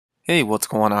Hey, what's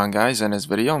going on guys? In this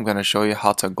video I'm going to show you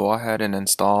how to go ahead and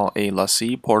install a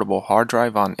LaCie portable hard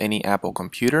drive on any Apple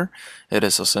computer. It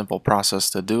is a simple process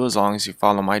to do as long as you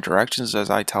follow my directions as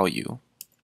I tell you.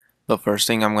 The first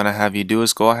thing I'm going to have you do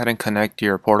is go ahead and connect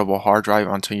your portable hard drive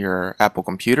onto your Apple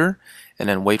computer and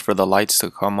then wait for the lights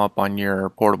to come up on your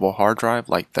portable hard drive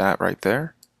like that right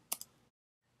there.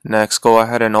 Next, go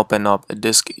ahead and open up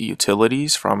Disk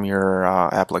Utilities from your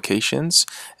applications,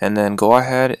 and then go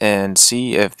ahead and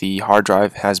see if the hard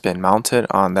drive has been mounted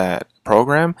on that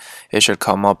program. It should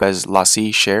come up as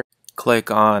LaCie Share.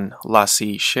 Click on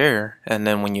LaCie Share, and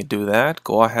then when you do that,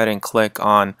 go ahead and click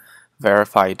on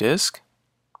Verify Disk.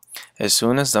 As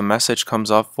soon as the message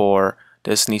comes up for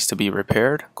this needs to be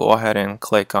repaired, go ahead and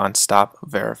click on Stop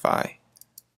Verify.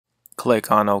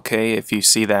 Click on OK if you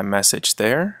see that message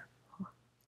there.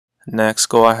 Next,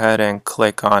 go ahead and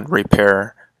click on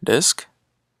Repair Disk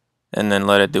and then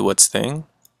let it do its thing.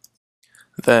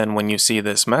 Then when you see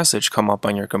this message come up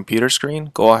on your computer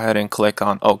screen, go ahead and click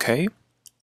on OK.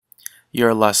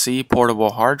 Your LaCie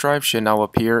portable hard drive should now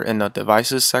appear in the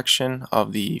Devices section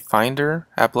of the Finder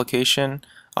application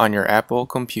on your Apple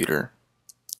computer.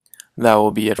 That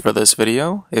will be it for this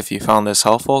video. If you found this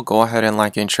helpful, go ahead and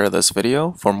like and share this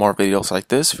video. For more videos like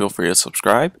this, feel free to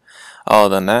subscribe.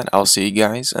 Other than that, I'll see you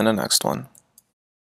guys in the next one.